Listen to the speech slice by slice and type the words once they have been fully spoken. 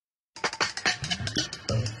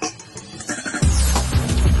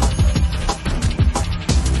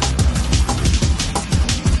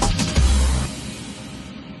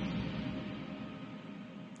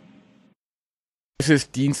Es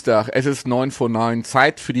ist Dienstag, es ist 9 vor 9,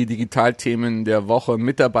 Zeit für die Digitalthemen der Woche.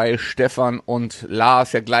 Mit dabei Stefan und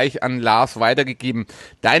Lars, ja gleich an Lars weitergegeben.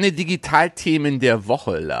 Deine Digitalthemen der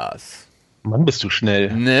Woche, Lars. Mann, bist du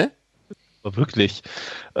schnell. Ne? Wirklich.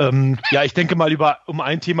 Ja, ich denke mal, um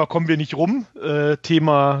ein Thema kommen wir nicht rum.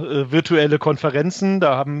 Thema virtuelle Konferenzen.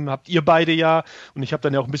 Da habt ihr beide ja, und ich habe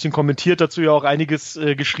dann ja auch ein bisschen kommentiert dazu, ja auch einiges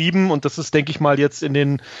geschrieben. Und das ist, denke ich mal, jetzt in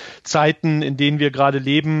den Zeiten, in denen wir gerade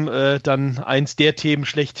leben, dann eins der Themen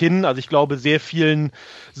schlechthin. Also ich glaube, sehr vielen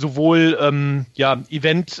sowohl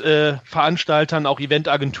Eventveranstaltern, auch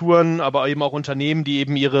Eventagenturen, aber eben auch Unternehmen, die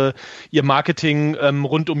eben ihr Marketing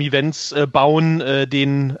rund um Events bauen,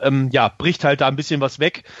 bricht halt da ein bisschen was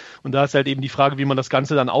weg. Und da ist halt eben die Frage, wie man das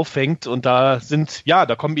Ganze dann auffängt. Und da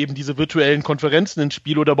kommen eben diese virtuellen Konferenzen ins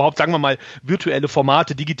Spiel oder überhaupt, sagen wir mal, virtuelle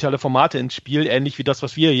Formate, digitale Formate ins Spiel, ähnlich wie das,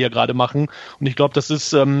 was wir hier gerade machen. Und ich glaube, das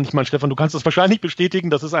ist, ich meine, Stefan, du kannst das wahrscheinlich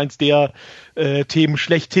bestätigen, das ist eins der Themen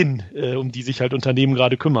schlechthin, um die sich halt Unternehmen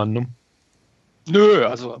gerade kümmern, ne? Nö,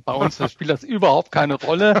 also bei uns spielt das überhaupt keine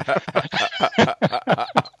Rolle.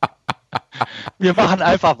 Wir machen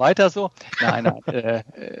einfach weiter so. Nein,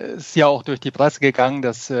 es ist ja auch durch die Presse gegangen,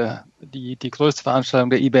 dass die größte Veranstaltung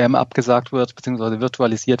der IBM abgesagt wird, beziehungsweise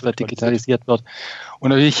virtualisiert wird, digitalisiert wird. Und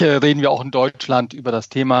natürlich reden wir auch in Deutschland über das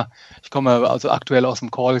Thema. Ich komme also aktuell aus dem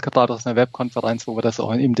Call, gerade aus einer Webkonferenz, wo wir das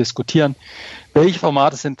auch eben diskutieren. Welche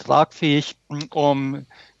Formate sind tragfähig, um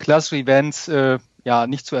klassische Events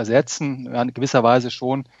nicht zu ersetzen? Ja, in gewisser Weise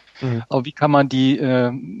schon. Mhm. Aber wie kann man die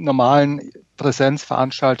normalen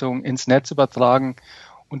Präsenzveranstaltungen ins Netz übertragen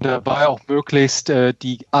und dabei auch möglichst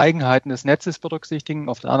die Eigenheiten des Netzes berücksichtigen,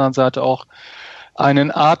 auf der anderen Seite auch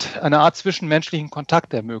eine Art zwischenmenschlichen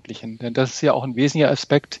Kontakt ermöglichen. Denn das ist ja auch ein wesentlicher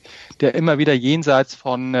Aspekt, der immer wieder jenseits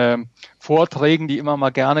von Vorträgen, die immer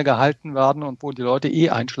mal gerne gehalten werden und wo die Leute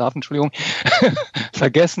einschlafen,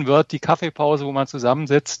 vergessen wird, die Kaffeepause, wo man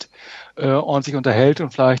zusammensitzt und sich unterhält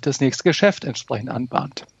und vielleicht das nächste Geschäft entsprechend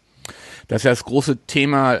anbahnt. Das ist ja das große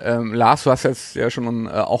Thema. Lars, du hast jetzt ja schon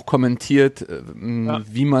auch kommentiert,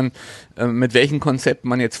 wie man, mit welchen Konzepten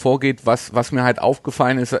man jetzt vorgeht. Was mir halt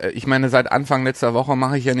aufgefallen ist, ich meine, seit Anfang letzter Woche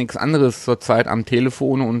mache ich ja nichts anderes zurzeit am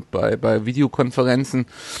Telefon und bei Videokonferenzen,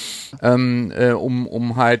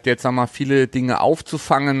 um halt jetzt, sag mal, viele Dinge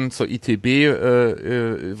aufzufangen. Zur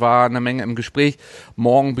ITB war eine Menge im Gespräch.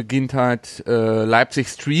 Morgen beginnt halt Leipzig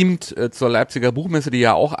streamt zur Leipziger Buchmesse, die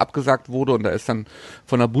ja auch abgesagt wurde, und da ist dann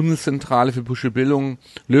von der Bundeszentrale für Bildung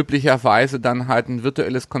löblicherweise dann halt ein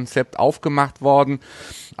virtuelles Konzept aufgemacht worden.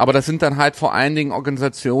 Aber das sind dann halt vor allen Dingen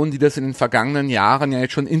Organisationen, die das in den vergangenen Jahren ja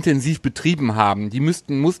jetzt schon intensiv betrieben haben. Die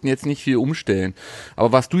mussten jetzt nicht viel umstellen.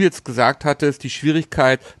 Aber was du jetzt gesagt hattest, die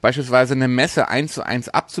Schwierigkeit, beispielsweise eine Messe 1:1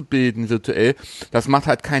 abzubilden virtuell, das macht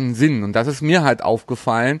halt keinen Sinn. Und das ist mir halt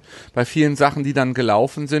aufgefallen bei vielen Sachen, die dann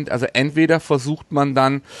gelaufen sind. Also entweder versucht man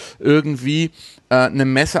dann irgendwie eine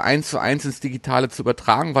Messe 1:1 ins Digitale zu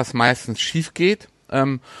übertragen, was meistens schief geht,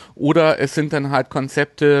 oder es sind dann halt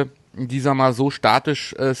Konzepte, die, sag mal, so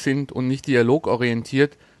statisch sind und nicht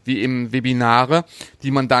dialogorientiert, wie eben Webinare,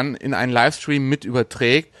 die man dann in einen Livestream mit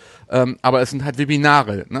überträgt. Aber es sind halt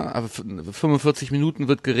Webinare, ne? Also 45 Minuten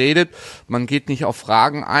wird geredet, man geht nicht auf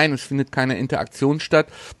Fragen ein, es findet keine Interaktion statt.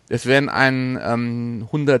 Es werden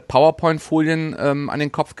 100 PowerPoint-Folien an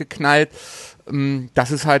den Kopf geknallt.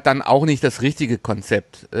 Das ist halt dann auch nicht das richtige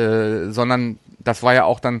Konzept, sondern das war ja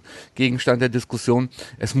auch dann Gegenstand der Diskussion.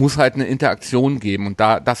 Es muss halt eine Interaktion geben, und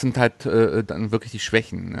das sind halt dann wirklich die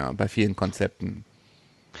Schwächen, ja, bei vielen Konzepten.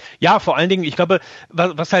 Ja, vor allen Dingen, ich glaube,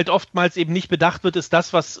 was halt oftmals eben nicht bedacht wird, ist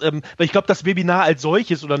das, weil ich glaube, das Webinar als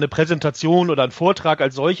solches oder eine Präsentation oder ein Vortrag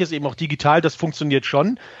als solches, eben auch digital, das funktioniert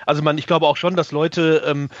schon. Also ich glaube auch schon, dass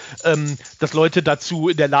Leute dazu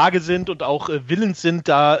in der Lage sind und auch willens sind,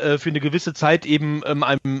 da für eine gewisse Zeit eben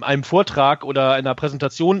einem Vortrag oder einer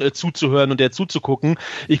Präsentation zuzuhören und der zuzugucken.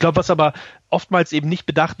 Ich glaube, was aber oftmals eben nicht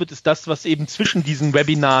bedacht wird, ist das, was eben zwischen diesen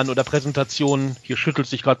Webinaren oder Präsentationen, hier schüttelt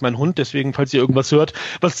sich gerade mein Hund, deswegen, falls ihr irgendwas hört,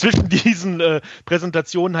 was zwischen diesen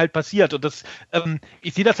Präsentationen halt passiert. Und das,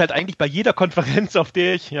 ich sehe das halt eigentlich bei jeder Konferenz, auf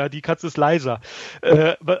der ich, ja, die Katze ist leiser,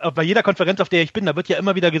 bei jeder Konferenz, auf der ich bin, da wird ja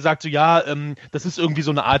immer wieder gesagt, so ja, das ist irgendwie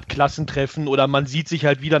so eine Art Klassentreffen oder man sieht sich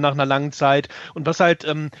halt wieder nach einer langen Zeit. Und was halt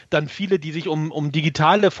dann viele, die sich um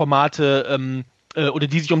digitale Formate oder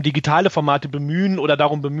die sich um digitale Formate bemühen oder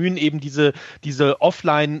darum bemühen, eben diese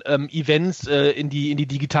Offline-Events in die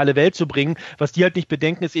digitale Welt zu bringen. Was die halt nicht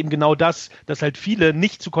bedenken, ist eben genau das, dass halt viele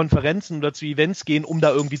nicht zu Konferenzen oder zu Events gehen, um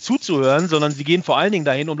da irgendwie zuzuhören, sondern sie gehen vor allen Dingen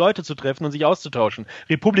dahin, um Leute zu treffen und sich auszutauschen.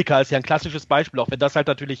 Republika ist ja ein klassisches Beispiel, auch wenn das halt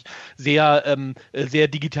natürlich sehr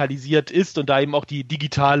digitalisiert ist und da eben auch die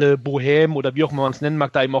digitale Bohème oder wie auch immer man es nennen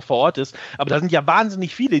mag, da eben auch vor Ort ist. Aber da sind ja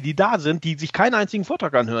wahnsinnig viele, die da sind, die sich keinen einzigen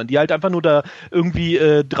Vortrag anhören, die halt einfach nur da irgendwie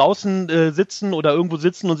draußen sitzen oder irgendwo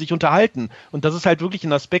sitzen und sich unterhalten. Und das ist halt wirklich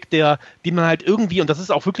ein Aspekt, den man halt irgendwie, und das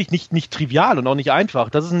ist auch wirklich nicht trivial und auch nicht einfach,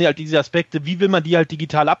 das sind halt diese Aspekte, wie will man die halt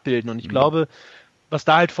digital abbilden? Und ich glaube, was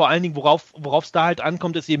da halt vor allen Dingen, worauf es da halt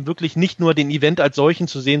ankommt, ist eben wirklich nicht nur den Event als solchen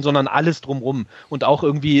zu sehen, sondern alles drumrum und auch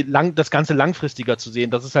irgendwie das Ganze langfristiger zu sehen.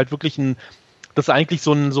 Das ist halt wirklich dass eigentlich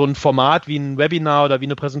so ein Format wie ein Webinar oder wie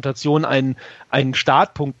eine Präsentation ein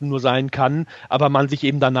Startpunkt nur sein kann, aber man sich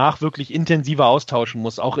eben danach wirklich intensiver austauschen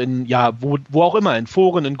muss, auch wo auch immer, in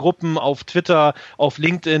Foren, in Gruppen, auf Twitter, auf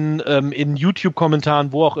LinkedIn, in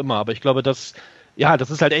YouTube-Kommentaren, wo auch immer. Aber ich glaube, das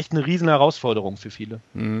ist halt echt eine riesen Herausforderung für viele.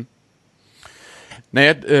 Mhm.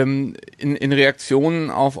 Naja, in Reaktionen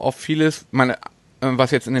auf vieles,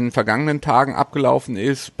 was jetzt in den vergangenen Tagen abgelaufen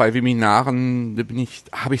ist, bei Webinaren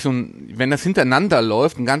habe ich wenn das hintereinander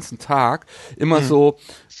läuft, den ganzen Tag, immer so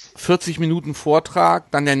 40 Minuten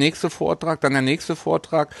Vortrag, dann der nächste Vortrag, dann der nächste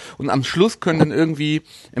Vortrag und am Schluss können dann irgendwie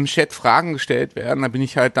im Chat Fragen gestellt werden, da bin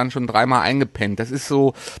ich halt dann schon 3-mal eingepennt. Das ist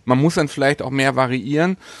so, man muss dann vielleicht auch mehr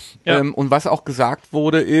variieren. Ja. Und was auch gesagt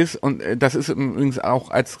wurde ist, und das ist übrigens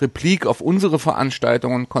auch als Replik auf unsere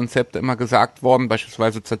Veranstaltungen und Konzepte immer gesagt worden,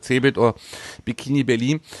 beispielsweise zur CeBIT oder Bikini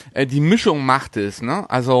Berlin, die Mischung macht es, ne?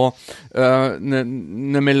 Also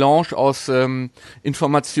eine Melange aus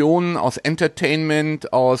Informationen, aus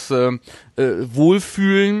Entertainment, aus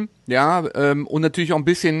Wohlfühlen, ja, und natürlich auch ein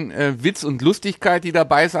bisschen Witz und Lustigkeit, die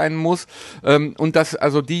dabei sein muss, und dass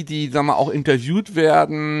also die sagen wir auch interviewt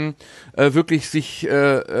werden, wirklich sich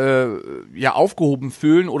aufgehoben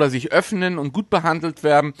fühlen oder sich öffnen und gut behandelt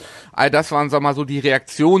werden. All das waren, sagen wir mal, so die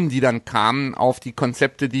Reaktionen, die dann kamen auf die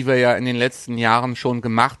Konzepte, die wir ja in den letzten Jahren schon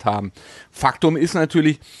gemacht haben. Faktum ist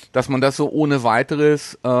natürlich, dass man das so ohne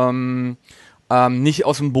weiteres nicht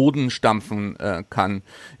aus dem Boden stampfen kann.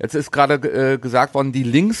 Jetzt ist gerade gesagt worden, die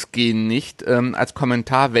Links gehen nicht. Als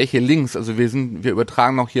Kommentar, welche Links? Also wir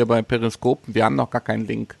übertragen noch hier bei Periscope, wir haben noch gar keinen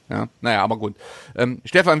Link. Ja? Naja, aber gut.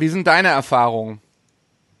 Stefan, wie sind deine Erfahrungen?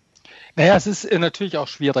 Naja, es ist natürlich auch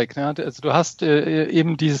schwierig. Ne? Also du hast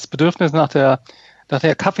eben dieses Bedürfnis nach der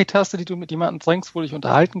Kaffeetasse, die du mit jemandem trinkst, wo du dich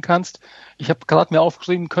unterhalten kannst. Ich habe gerade mir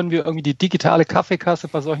aufgeschrieben, können wir irgendwie die digitale Kaffeetasse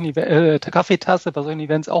bei solchen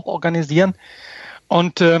Events auch organisieren.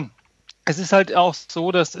 Und es ist halt auch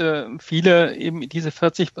so, dass viele eben diese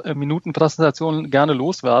 40 Minuten Präsentation gerne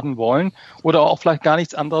loswerden wollen oder auch vielleicht gar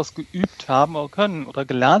nichts anderes geübt haben oder können oder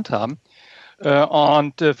gelernt haben.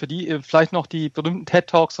 Und für die vielleicht noch die berühmten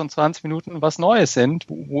TED-Talks von 20 Minuten was Neues sind,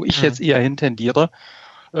 wo ich jetzt eher hintendiere.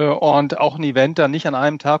 Und auch ein Event dann nicht an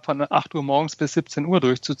einem Tag von 8 Uhr morgens bis 17 Uhr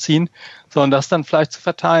durchzuziehen, sondern das dann vielleicht zu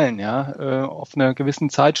verteilen, ja, auf einer gewissen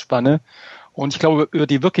Zeitspanne. Und ich glaube, über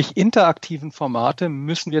die wirklich interaktiven Formate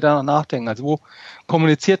müssen wir da nachdenken. Also wo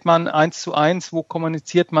kommuniziert man 1:1, wo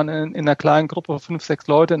kommuniziert man in einer kleinen Gruppe, 5, 6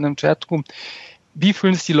 Leute in einem Chatroom? Wie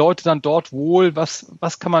fühlen sich die Leute dann dort wohl? Was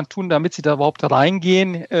kann man tun, damit sie da überhaupt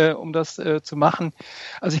reingehen, um das zu machen?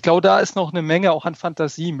 Also ich glaube, da ist noch eine Menge auch an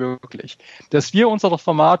Fantasie möglich. Dass wir unsere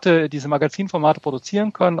Formate, diese Magazinformate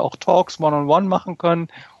produzieren können, auch Talks One-on-One machen können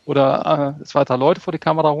oder 2, 3 Leute vor die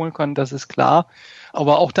Kamera holen können, das ist klar.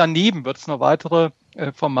 Aber auch daneben wird es noch weitere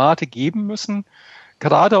Formate geben müssen,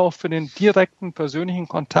 gerade auch für den direkten persönlichen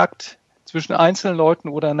Kontakt zwischen einzelnen Leuten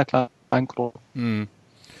oder einer kleinen Gruppe.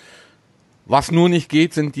 Was nur nicht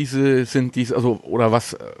geht, sind diese, also, oder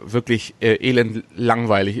was wirklich elend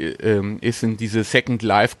langweilig ist, sind diese Second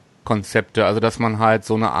Life Konzepte, also dass man halt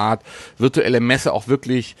so eine Art virtuelle Messe auch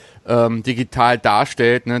wirklich digital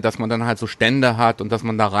darstellt, ne, dass man dann halt so Stände hat und dass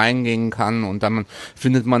man da reingehen kann und dann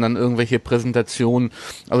findet man dann irgendwelche Präsentationen.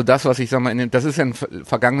 Also das, was ich sag mal, das ist ja in den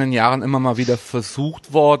vergangenen Jahren immer mal wieder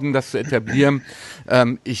versucht worden, das zu etablieren.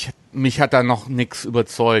 Mich hat da noch nichts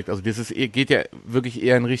überzeugt. Also geht ja wirklich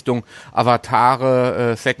eher in Richtung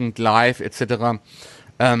Avatare, Second Life etc.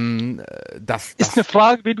 Das ist eine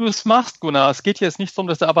Frage, wie du es machst, Gunnar. Es geht jetzt nicht darum,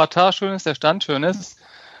 dass der Avatar schön ist, der Stand schön ist,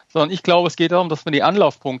 sondern ich glaube, es geht darum, dass man die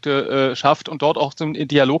Anlaufpunkte schafft und dort auch zum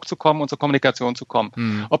Dialog zu kommen und zur Kommunikation zu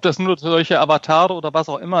kommen. Ob das nur solche Avatare oder was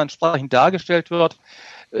auch immer entsprechend dargestellt wird,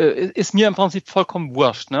 ist mir im Prinzip vollkommen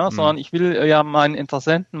wurscht, ne? Sondern ich will ja meinen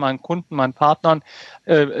Interessenten, meinen Kunden, meinen Partnern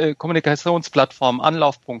Kommunikationsplattformen,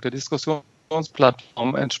 Anlaufpunkte, Diskussionen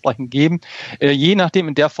Kommunikationsplattform entsprechend geben, je nachdem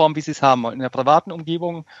in der Form, wie sie es haben wollen, in der privaten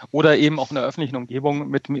Umgebung oder eben auch in der öffentlichen Umgebung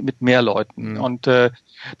mit mehr Leuten. Und da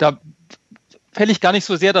fälle ich gar nicht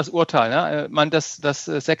so sehr das Urteil. Ne? Dass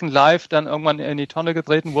Second Life dann irgendwann in die Tonne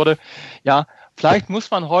getreten wurde. Ja, vielleicht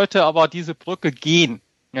muss man heute aber diese Brücke gehen.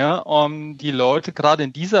 Ja, um die Leute gerade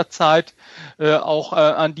in dieser Zeit auch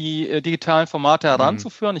an die digitalen Formate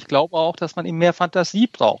heranzuführen. Ich glaube auch, dass man eben mehr Fantasie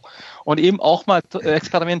braucht und eben auch mal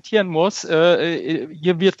experimentieren muss.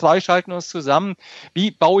 Hier wir drei schalten uns zusammen.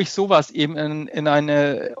 Wie baue ich sowas eben in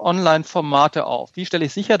eine Online-Formate auf? Wie stelle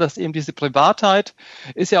ich sicher, dass eben diese Privatheit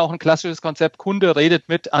ist ja auch ein klassisches Konzept, Kunde redet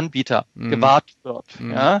mit Anbieter, gewahrt wird.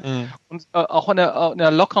 Ja? Und auch in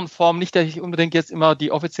einer lockeren Form, nicht, dass ich unbedingt jetzt immer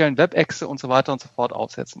die offiziellen Webexe und so weiter und so fort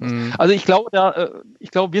aufsetze. Also ich glaube,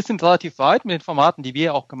 wir sind relativ weit mit den Formaten, die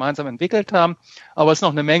wir auch gemeinsam entwickelt haben, aber es ist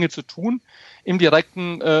noch eine Menge zu tun im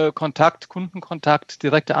direkten Kontakt, Kundenkontakt,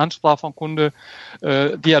 direkte Ansprache vom Kunde,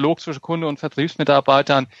 Dialog zwischen Kunde und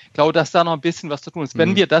Vertriebsmitarbeitern. Ich glaube, dass da noch ein bisschen was zu tun ist,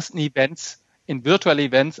 wenn wir das in virtuelle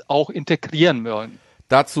Events auch integrieren wollen.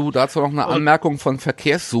 Dazu noch eine Anmerkung von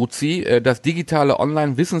Verkehrssozi. Das digitale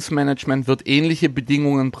Online-Wissensmanagement wird ähnliche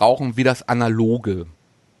Bedingungen brauchen wie das analoge.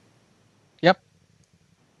 Ja,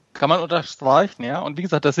 kann man unterstreichen, ja. Und wie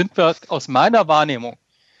gesagt, da sind wir aus meiner Wahrnehmung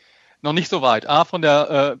noch nicht so weit. Von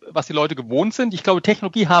der, was die Leute gewohnt sind. Ich glaube,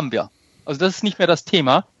 Technologie haben wir. Also das ist nicht mehr das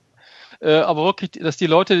Thema. Aber wirklich, dass die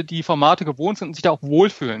Leute die Formate gewohnt sind und sich da auch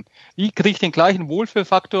wohlfühlen. Wie kriege ich den gleichen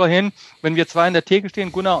Wohlfühlfaktor hin, wenn wir zwei in der Theke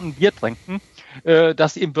stehen, Gunnar und ein Bier trinken,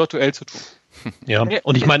 das eben virtuell zu tun? Ja,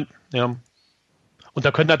 und ich meine, ja. Und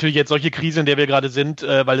da können natürlich jetzt solche Krisen, in der wir gerade sind,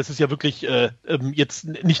 weil es ist ja wirklich jetzt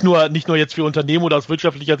nicht nur jetzt für Unternehmen oder aus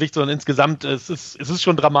wirtschaftlicher Sicht, sondern insgesamt, es ist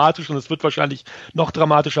schon dramatisch und es wird wahrscheinlich noch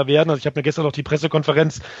dramatischer werden. Also ich habe mir gestern noch die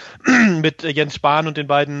Pressekonferenz mit Jens Spahn und den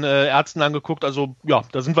beiden Ärzten angeguckt. Also ja,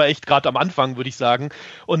 da sind wir echt gerade am Anfang, würde ich sagen.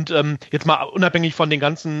 Und jetzt mal unabhängig von den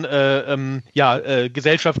ganzen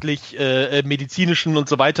gesellschaftlich, medizinischen und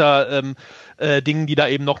so weiter Dingen, die da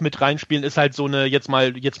eben noch mit reinspielen, ist halt so eine jetzt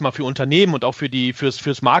mal für Unternehmen und auch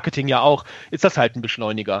fürs Marketing ja auch, ist das halt ein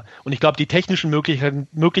Beschleuniger. Und ich glaube, die technischen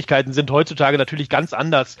Möglichkeiten sind heutzutage natürlich ganz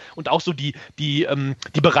anders und auch so die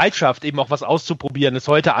Bereitschaft, eben auch was auszuprobieren, ist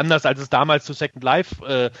heute anders, als es damals zu Second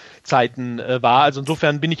Life Zeiten war. Also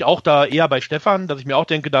insofern bin ich auch da eher bei Stefan, dass ich mir auch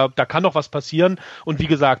denke, da kann noch was passieren. Und wie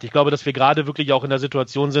gesagt, ich glaube, dass wir gerade wirklich auch in der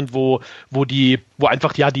Situation sind, wo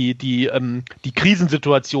einfach die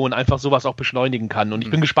Krisensituation einfach sowas auch beschleunigen kann. Und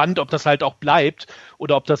ich bin gespannt, ob das halt auch bleibt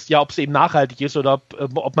oder ob es eben nachhaltig ist oder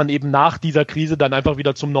ob man eben nach dieser Krise dann einfach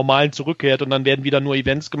wieder zum Normalen zurückkehrt und dann werden wieder nur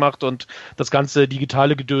Events gemacht und das ganze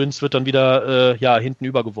digitale Gedöns wird dann wieder hinten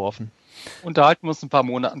übergeworfen. Unterhalten wir uns ein paar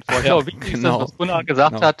Monaten vor. Ich glaube, wichtig ist das, was Gunnar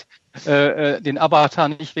gesagt hat, den Avatar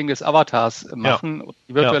nicht wegen des Avatars machen,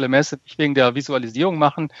 die virtuelle Messe nicht wegen der Visualisierung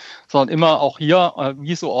machen, sondern immer auch hier,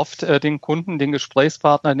 wie so oft, den Kunden, den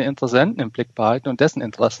Gesprächspartner, den Interessenten im Blick behalten und dessen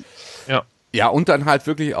Interessen. Ja. Ja, und dann halt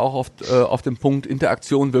wirklich auch auf den Punkt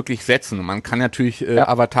Interaktion wirklich setzen. Man kann natürlich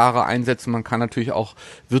Avatare einsetzen, man kann natürlich auch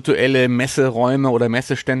virtuelle Messeräume oder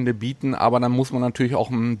Messestände bieten, aber dann muss man natürlich auch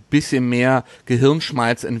ein bisschen mehr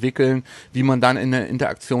Gehirnschmalz entwickeln, wie man dann in eine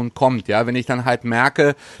Interaktion kommt. Ja, wenn ich dann halt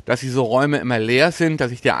merke, dass diese Räume immer leer sind,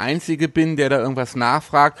 dass ich der Einzige bin, der da irgendwas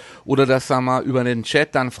nachfragt oder dass, sagen wir mal, über den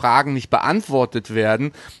Chat dann Fragen nicht beantwortet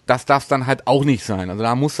werden, das darf dann halt auch nicht sein. Also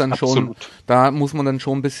da muss dann muss man dann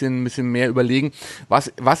schon ein bisschen mehr überlegen.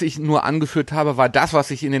 Was ich nur angeführt habe, war das, was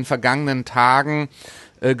ich in den vergangenen Tagen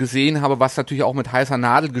gesehen habe, was natürlich auch mit heißer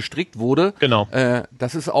Nadel gestrickt wurde. Genau.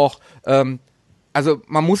 Das ist auch, also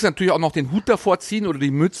man muss natürlich auch noch den Hut davor ziehen oder die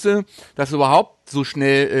Mütze, dass überhaupt so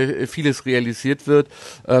schnell vieles realisiert wird.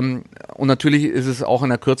 Und natürlich ist es auch in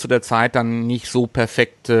der Kürze der Zeit dann nicht so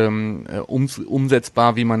perfekt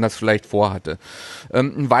umsetzbar, wie man das vielleicht vorhatte.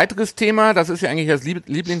 Ein weiteres Thema, das ist ja eigentlich das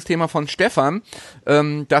Lieblingsthema von Stefan,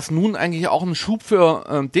 dass nun eigentlich auch ein Schub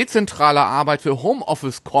für dezentrale Arbeit, für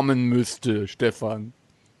Homeoffice kommen müsste, Stefan.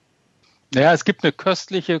 Naja, es gibt eine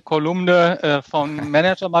köstliche Kolumne vom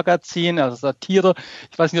Manager-Magazin, also Satire.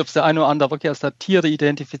 Ich weiß nicht, ob es der eine oder andere wirklich als Satire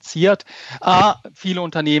identifiziert. Viele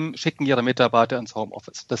Unternehmen schicken ihre Mitarbeiter ins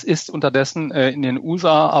Homeoffice. Das ist unterdessen in den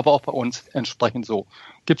USA, aber auch bei uns entsprechend so.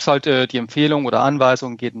 Gibt's halt die Empfehlung oder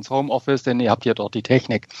Anweisung, geht ins Homeoffice, denn ihr habt ja dort die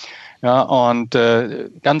Technik. Ja, und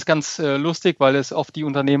ganz, ganz lustig, weil es oft die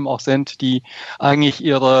Unternehmen auch sind, die eigentlich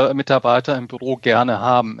ihre Mitarbeiter im Büro gerne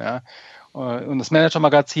haben. Ja. Und das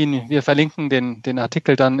Manager-Magazin, wir verlinken den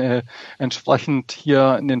Artikel dann entsprechend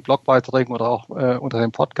hier in den Blogbeiträgen oder auch unter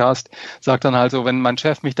dem Podcast, sagt dann also, wenn mein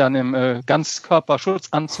Chef mich dann im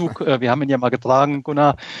Ganzkörperschutzanzug, wir haben ihn ja mal getragen,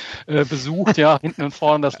 Gunnar, besucht, ja, hinten und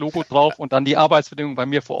vorne das Logo drauf und dann die Arbeitsbedingungen bei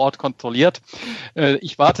mir vor Ort kontrolliert.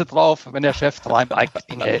 Ich warte drauf, wenn der Chef dreimal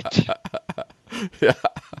klingelt.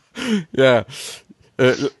 Ja.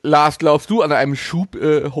 Lars, glaubst du an einem Schub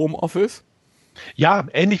Homeoffice? Ja,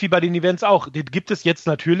 ähnlich wie bei den Events auch. Den gibt es jetzt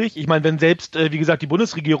natürlich. Ich meine, wenn selbst, wie gesagt, die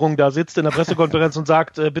Bundesregierung da sitzt in der Pressekonferenz und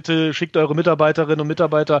sagt, bitte schickt eure Mitarbeiterinnen und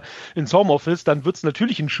Mitarbeiter ins Homeoffice, dann wird es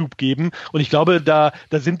natürlich einen Schub geben. Und ich glaube, da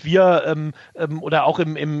sind wir oder auch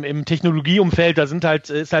im Technologieumfeld, da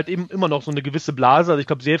ist halt eben immer noch so eine gewisse Blase. Also ich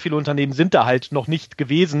glaube, sehr viele Unternehmen sind da halt noch nicht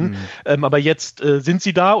gewesen. Aber jetzt sind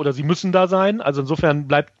sie da oder sie müssen da sein. Also insofern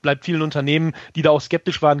bleibt vielen Unternehmen, die da auch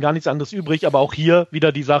skeptisch waren, gar nichts anderes übrig. Aber auch hier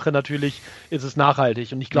wieder die Sache natürlich, ist es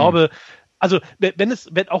nachhaltig. Und ich glaube, also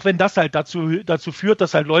wenn das halt dazu führt,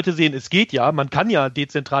 dass halt Leute sehen, es geht ja, man kann ja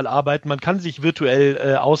dezentral arbeiten, man kann sich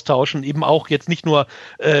virtuell austauschen, eben auch jetzt nicht nur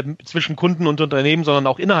zwischen Kunden und Unternehmen, sondern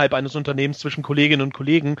auch innerhalb eines Unternehmens zwischen Kolleginnen und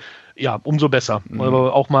Kollegen, ja, umso besser.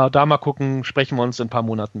 Aber auch mal gucken, sprechen wir uns in ein paar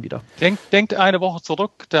Monaten wieder. Denkt eine Woche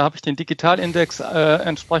zurück, da habe ich den Digitalindex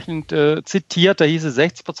entsprechend zitiert, da hieß es,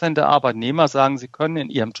 60% der Arbeitnehmer sagen, sie können in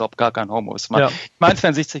ihrem Job gar kein Homeoffice machen. Ich meine, es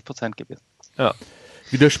wären 60% gewesen. Ja.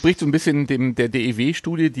 Widerspricht so ein bisschen der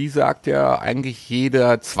DEW-Studie, die sagt ja, eigentlich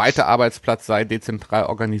jeder zweite Arbeitsplatz sei dezentral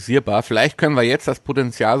organisierbar. Vielleicht können wir jetzt das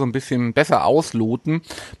Potenzial so ein bisschen besser ausloten,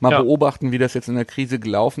 mal beobachten, wie das jetzt in der Krise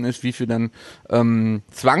gelaufen ist, wie viel dann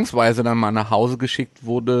zwangsweise dann mal nach Hause geschickt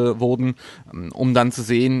wurden, um dann zu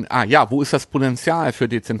sehen, wo ist das Potenzial für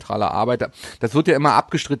dezentrale Arbeit? Das wird ja immer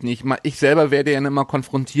abgestritten. Ich selber werde ja immer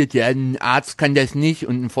konfrontiert, ja, ein Arzt kann das nicht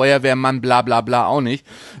und ein Feuerwehrmann bla bla bla auch nicht.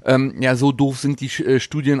 So doof sind die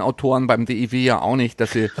Studienautoren beim DIW ja auch nicht,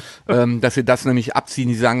 dass sie das nämlich abziehen.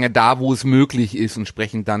 Die sagen ja da, wo es möglich ist und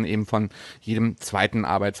sprechen dann eben von jedem zweiten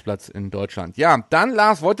Arbeitsplatz in Deutschland. Ja, dann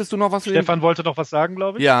Lars, wolltest du noch was? Stefan wollte noch was sagen,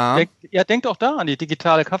 glaube ich. Ja. Denkt auch da an die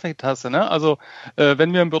digitale Kaffeetasse. Ne? Also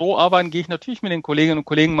wenn wir im Büro arbeiten, gehe ich natürlich mit den Kolleginnen und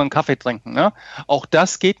Kollegen mal einen Kaffee trinken. Ne? Auch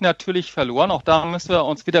das geht natürlich verloren. Auch da müssen wir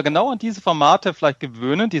uns wieder genau an diese Formate vielleicht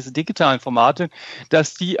gewöhnen, diese digitalen Formate,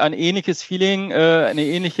 dass die ein ähnliches Feeling, eine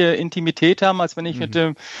ähnliche Intimität haben, als wenn ich mit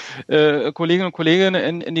dem Kolleginnen und Kollegen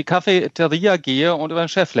in die Cafeteria gehe und über den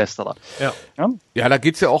Chef lästere. Ja, da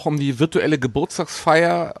geht's ja auch um die virtuelle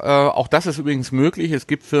Geburtstagsfeier. Auch das ist übrigens möglich. Es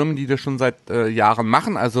gibt Firmen, die das schon seit Jahren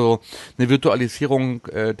machen, also eine Virtualisierung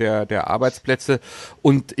der Arbeitsplätze.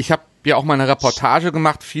 Und ich habe ja auch mal eine Reportage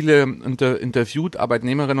gemacht, viele interviewt,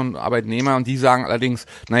 Arbeitnehmerinnen und Arbeitnehmer, und die sagen allerdings,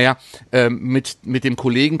 mit dem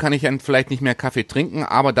Kollegen kann ich ja vielleicht nicht mehr Kaffee trinken,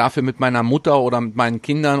 aber dafür mit meiner Mutter oder mit meinen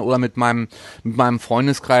Kindern oder mit meinem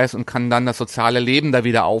Freundeskreis und kann dann das soziale Leben da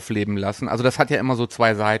wieder aufleben lassen. Also das hat ja immer so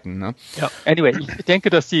zwei Seiten, ne? Ja. Anyway, ich denke,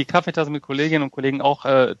 dass die Kaffeetasse mit Kolleginnen und Kollegen auch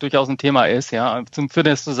durchaus ein Thema ist, ja, für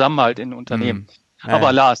den Zusammenhalt in Unternehmen.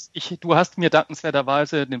 Aber Lars, du hast mir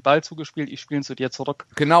dankenswerterweise den Ball zugespielt, ich spiele ihn zu dir zurück.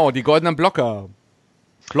 Genau, die goldenen Blogger.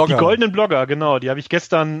 Die goldenen Blogger, genau, die habe ich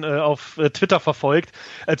gestern auf Twitter verfolgt.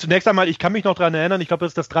 Zunächst einmal, ich kann mich noch dran erinnern, ich glaube,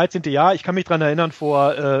 das ist das 13. Jahr, ich kann mich dran erinnern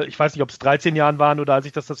vor, ich weiß nicht, ob es 13 Jahren waren oder als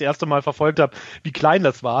ich das erste Mal verfolgt habe, wie klein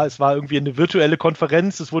das war. Es war irgendwie eine virtuelle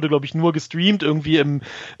Konferenz, es wurde, glaube ich, nur gestreamt, irgendwie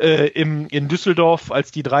in Düsseldorf,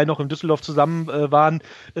 als die drei noch in Düsseldorf zusammen waren,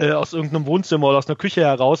 aus irgendeinem Wohnzimmer oder aus einer Küche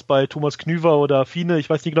heraus bei Thomas Knüver oder Fine, ich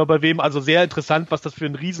weiß nicht genau bei wem. Also sehr interessant, was das für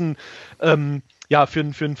ein Riesen für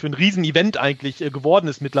ein Riesen-Event eigentlich geworden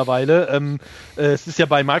ist mittlerweile. Es ist ja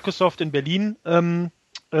bei Microsoft in Berlin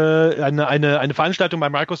eine Veranstaltung bei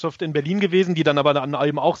Microsoft in Berlin gewesen, die dann aber dann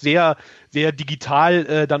eben auch sehr, sehr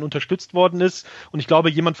digital dann unterstützt worden ist. Und ich glaube,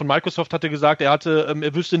 jemand von Microsoft hatte gesagt, er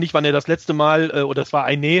wüsste nicht, wann er das letzte Mal, oder es war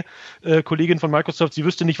eine Kollegin von Microsoft, sie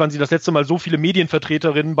wüsste nicht, wann sie das letzte Mal so viele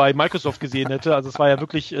Medienvertreterinnen bei Microsoft gesehen hätte. Also es war ja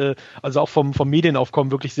wirklich, also auch vom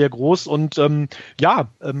Medienaufkommen wirklich sehr groß. Und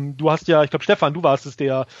du hast ja, ich glaube, Stefan, du warst es,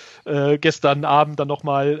 der gestern Abend dann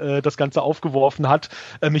nochmal das Ganze aufgeworfen hat.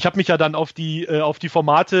 Ich habe mich ja dann auf die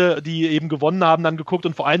Formate, die eben gewonnen haben, dann geguckt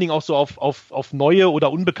und vor allen Dingen auch so auf neue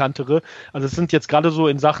oder unbekanntere. Also es sind jetzt gerade so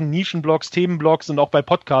in Sachen Nischenblogs, Themenblogs und auch bei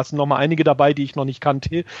Podcasts nochmal einige dabei, die ich noch nicht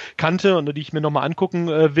kannte und die ich mir nochmal angucken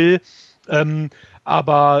will.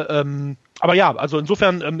 Aber ja, also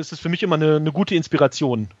insofern ist es für mich immer eine gute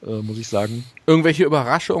Inspiration, muss ich sagen. Irgendwelche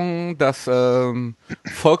Überraschungen, dass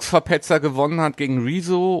Volksverpetzer gewonnen hat gegen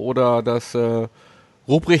Rezo oder dass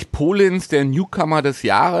Ruprecht Pohlins der Newcomer des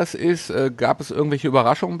Jahres ist? Gab es irgendwelche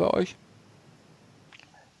Überraschungen bei euch?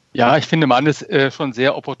 Ja, ich finde manches schon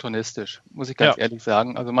sehr opportunistisch, muss ich ganz ehrlich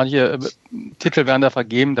sagen. Also manche Titel werden da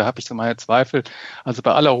vergeben, da habe ich so meine Zweifel. Also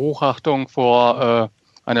bei aller Hochachtung vor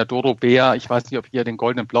einer Doro Bär, ich weiß nicht, ob ich ihr den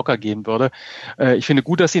goldenen Blocker geben würde. Ich finde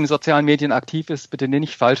gut, dass sie in sozialen Medien aktiv ist, bitte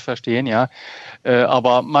nicht falsch verstehen, ja.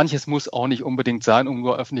 Aber manches muss auch nicht unbedingt sein, um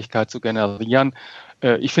nur Öffentlichkeit zu generieren.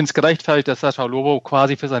 Ich finde es gerechtfertigt, dass Sascha Lobo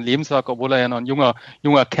quasi für sein Lebenswerk, obwohl er ja noch ein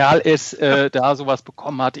junger Kerl ist, da sowas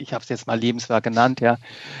bekommen hat. Ich habe es jetzt mal Lebenswerk genannt, ja.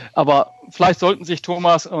 Aber vielleicht sollten sich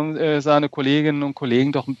Thomas und seine Kolleginnen und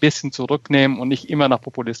Kollegen doch ein bisschen zurücknehmen und nicht immer nach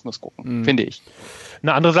Populismus gucken, finde ich.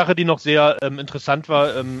 Eine andere Sache, die noch sehr interessant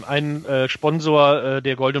war, ein Sponsor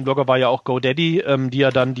der Golden Blogger war ja auch GoDaddy, die ja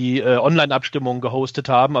dann die Online-Abstimmung gehostet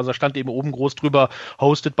haben. Also da stand eben oben groß drüber,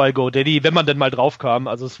 hosted by GoDaddy, wenn man denn mal drauf kam.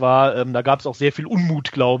 Also es war, da gab es auch sehr viel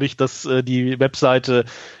Unmut, glaube ich, dass die Webseite,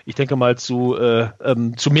 ich denke mal, zu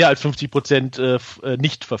mehr als 50%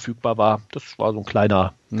 nicht verfügbar war. Das war so ein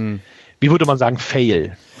kleiner, wie würde man sagen,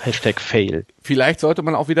 Fail. #Fail. Vielleicht sollte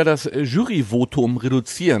man auch wieder das Juryvotum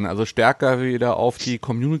reduzieren, also stärker wieder auf die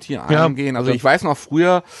Community eingehen. Also ich weiß noch,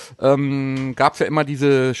 früher gab es ja immer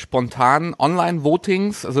diese spontanen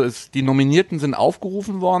Online-Votings, also die Nominierten sind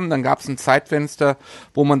aufgerufen worden, dann gab es ein Zeitfenster,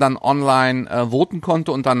 wo man dann online voten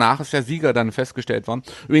konnte und danach ist der Sieger dann festgestellt worden.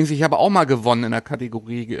 Übrigens, ich habe auch mal gewonnen in der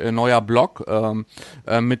Kategorie neuer Blog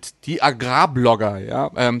mit die Agrarblogger, ja,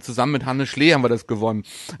 zusammen mit Hannes Schlee haben wir das gewonnen.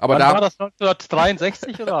 Aber Wann war das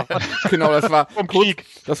 1963 oder? Genau, das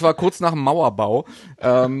war kurz nach dem Mauerbau.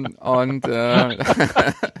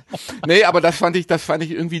 Nee, aber das fand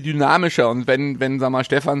ich irgendwie dynamischer. Und wenn sag mal,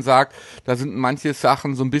 Stefan sagt, da sind manche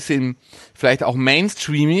Sachen so ein bisschen vielleicht auch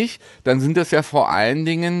mainstreamig, dann sind das ja vor allen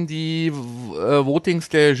Dingen die Votings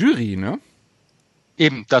der Jury, ne?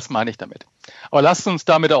 Eben, das meine ich damit. Aber lasst uns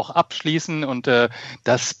damit auch abschließen und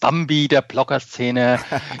das Bambi der Blogger-Szene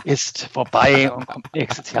ist vorbei und kommt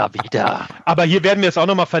nächstes Jahr wieder. Aber hier werden wir es auch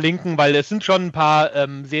nochmal verlinken, weil es sind schon ein paar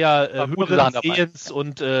sehr hörensehens-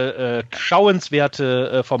 und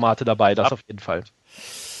schauenswerte Formate dabei, das auf jeden Fall.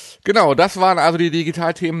 Genau, das waren also die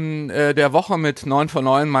Digitalthemen der Woche mit 9 von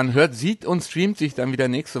 9. Man hört, sieht und streamt sich dann wieder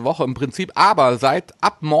nächste Woche im Prinzip. Aber seid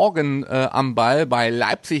ab morgen am Ball bei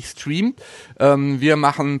Leipzig streamt. Wir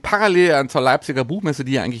machen parallel zur Leipziger Buchmesse,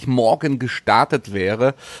 die ja eigentlich morgen gestartet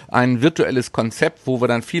wäre, ein virtuelles Konzept, wo wir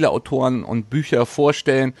dann viele Autoren und Bücher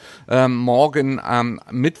vorstellen. Morgen am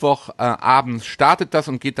Mittwoch abends startet das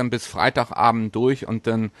und geht dann bis Freitagabend durch und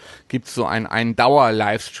dann gibt's so ein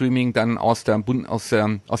Dauer-Livestreaming dann aus dem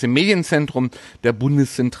Medienzentrum der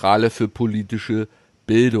Bundeszentrale für politische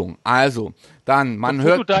Bildung. Also, dann, man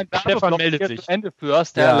hört... Du Stefan meldet sich. Zu Ende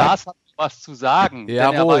führst, der Lars hat was zu sagen.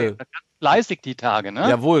 Jawohl. Er war ganz fleißig die Tage, ne?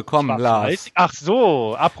 Jawohl, komm, Lars. Fleißig? Ach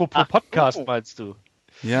so, apropos Podcast meinst du?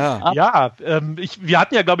 Ja. Ja, wir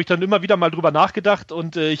hatten ja, glaube ich, dann immer wieder mal drüber nachgedacht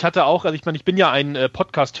und ich hatte auch, also ich meine, ich bin ja ein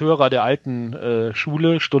Podcast-Hörer der alten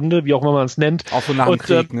Stunde, wie auch immer man es nennt. Auch so nach dem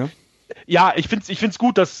Krieg, ne? Ja, ich find's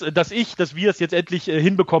gut, dass wir es jetzt endlich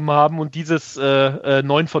hinbekommen haben und dieses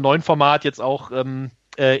 9 von 9 Format jetzt auch in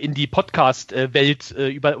die Podcast-Welt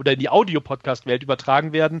oder in die Audio-Podcast-Welt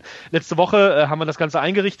übertragen werden. Letzte Woche haben wir das Ganze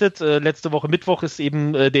eingerichtet. Letzte Woche Mittwoch ist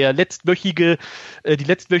eben die letztwöchige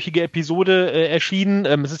Episode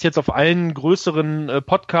erschienen. Es ist jetzt auf allen größeren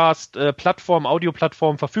Podcast-Plattformen,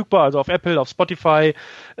 Audio-Plattformen verfügbar, also auf Apple, auf Spotify,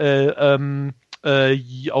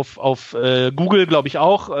 auf Google, glaube ich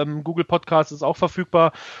auch. Google Podcast ist auch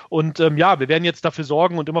verfügbar. Und wir werden jetzt dafür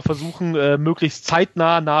sorgen und immer versuchen, möglichst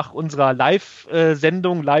zeitnah nach unserer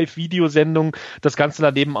Live-Videosendung, das Ganze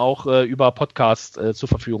dann eben auch über Podcast zur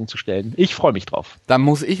Verfügung zu stellen. Ich freue mich drauf. Dann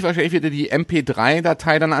muss ich wahrscheinlich wieder die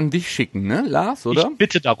MP3-Datei dann an dich schicken, ne, Lars, oder? Ich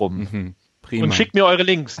bitte darum. Mhm. Prima. Und schickt mir eure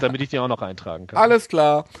Links, damit ich die auch noch eintragen kann. Alles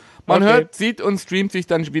klar. Man hört, sieht und streamt sich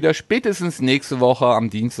dann wieder spätestens nächste Woche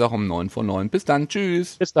am Dienstag um 9 von 9. Bis dann.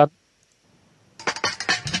 Tschüss. Bis dann.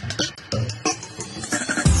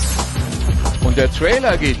 Und der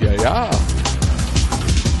Trailer geht ja.